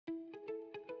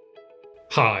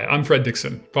Hi, I'm Fred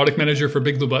Dixon, Product Manager for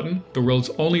BigBlueButton, the world's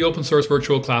only open source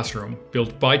virtual classroom,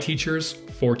 built by teachers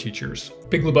for teachers.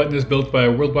 BigBlueButton is built by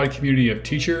a worldwide community of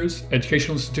teachers,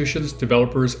 educational institutions,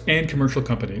 developers, and commercial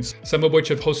companies, some of which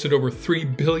have hosted over 3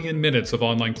 billion minutes of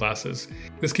online classes.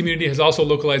 This community has also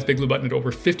localized BigBlueButton in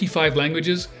over 55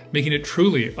 languages, making it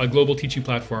truly a global teaching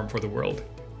platform for the world.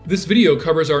 This video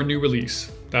covers our new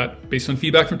release that, based on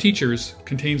feedback from teachers,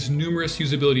 contains numerous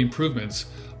usability improvements,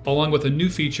 along with a new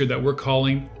feature that we're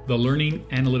calling the Learning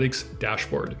Analytics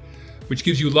Dashboard, which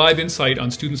gives you live insight on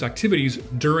students' activities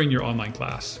during your online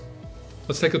class.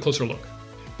 Let's take a closer look.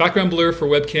 Background blur for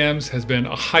webcams has been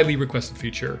a highly requested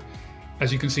feature.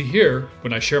 As you can see here,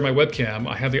 when I share my webcam,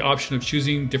 I have the option of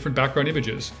choosing different background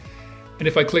images. And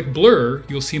if I click blur,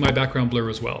 you'll see my background blur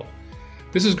as well.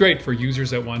 This is great for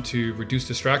users that want to reduce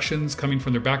distractions coming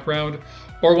from their background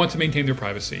or want to maintain their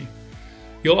privacy.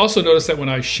 You'll also notice that when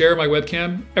I share my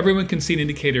webcam, everyone can see an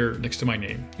indicator next to my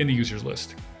name in the users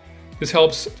list. This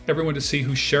helps everyone to see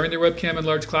who's sharing their webcam in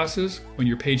large classes when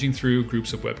you're paging through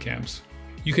groups of webcams.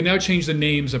 You can now change the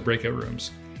names of breakout rooms,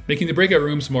 making the breakout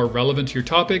rooms more relevant to your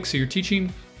topics that you're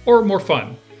teaching or more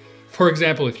fun. For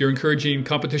example, if you're encouraging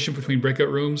competition between breakout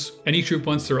rooms and each group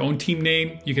wants their own team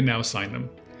name, you can now assign them.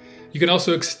 You can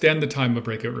also extend the time of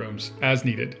breakout rooms as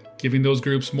needed, giving those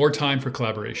groups more time for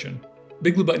collaboration.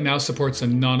 BigBlueButton now supports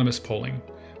anonymous polling,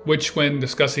 which when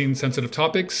discussing sensitive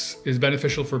topics is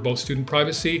beneficial for both student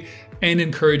privacy and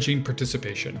encouraging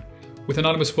participation. With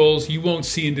anonymous polls, you won't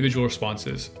see individual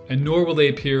responses, and nor will they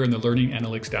appear in the Learning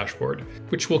Analytics Dashboard,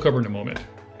 which we'll cover in a moment.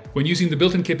 When using the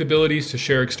built-in capabilities to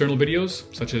share external videos,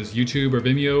 such as YouTube or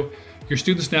Vimeo, your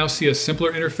students now see a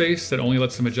simpler interface that only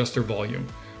lets them adjust their volume,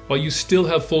 while you still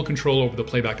have full control over the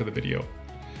playback of the video.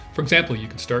 For example, you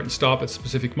can start and stop at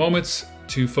specific moments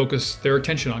to focus their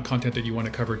attention on content that you want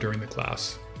to cover during the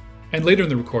class. And later in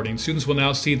the recording, students will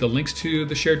now see the links to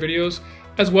the shared videos,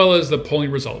 as well as the polling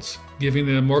results, giving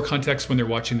them more context when they're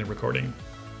watching the recording.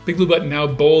 BigBlueButton now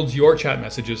bolds your chat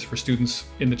messages for students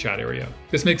in the chat area.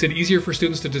 This makes it easier for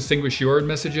students to distinguish your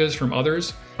messages from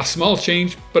others. A small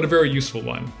change, but a very useful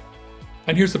one.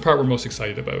 And here's the part we're most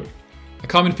excited about. A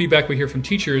common feedback we hear from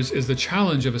teachers is the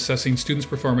challenge of assessing students'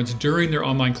 performance during their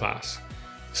online class.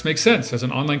 This makes sense as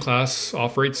an online class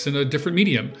operates in a different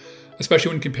medium,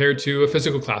 especially when compared to a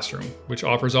physical classroom, which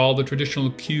offers all the traditional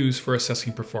cues for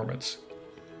assessing performance.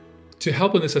 To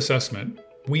help in this assessment,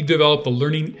 we've developed the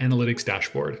Learning Analytics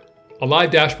Dashboard, a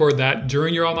live dashboard that,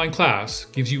 during your online class,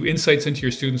 gives you insights into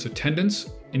your students'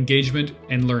 attendance, engagement,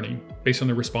 and learning based on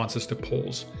their responses to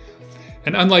polls.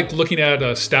 And unlike looking at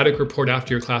a static report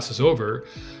after your class is over,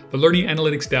 the Learning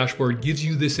Analytics Dashboard gives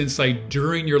you this insight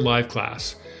during your live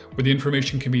class, where the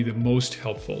information can be the most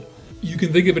helpful. You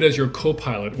can think of it as your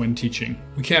co-pilot when teaching.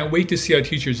 We can't wait to see how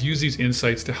teachers use these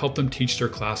insights to help them teach their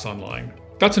class online.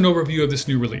 That's an overview of this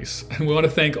new release, and we want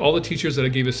to thank all the teachers that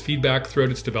gave us feedback throughout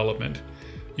its development.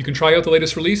 You can try out the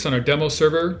latest release on our demo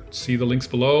server, see the links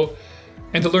below,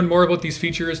 and to learn more about these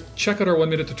features, check out our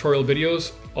 1-minute tutorial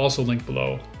videos, also linked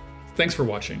below. Thanks for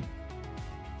watching.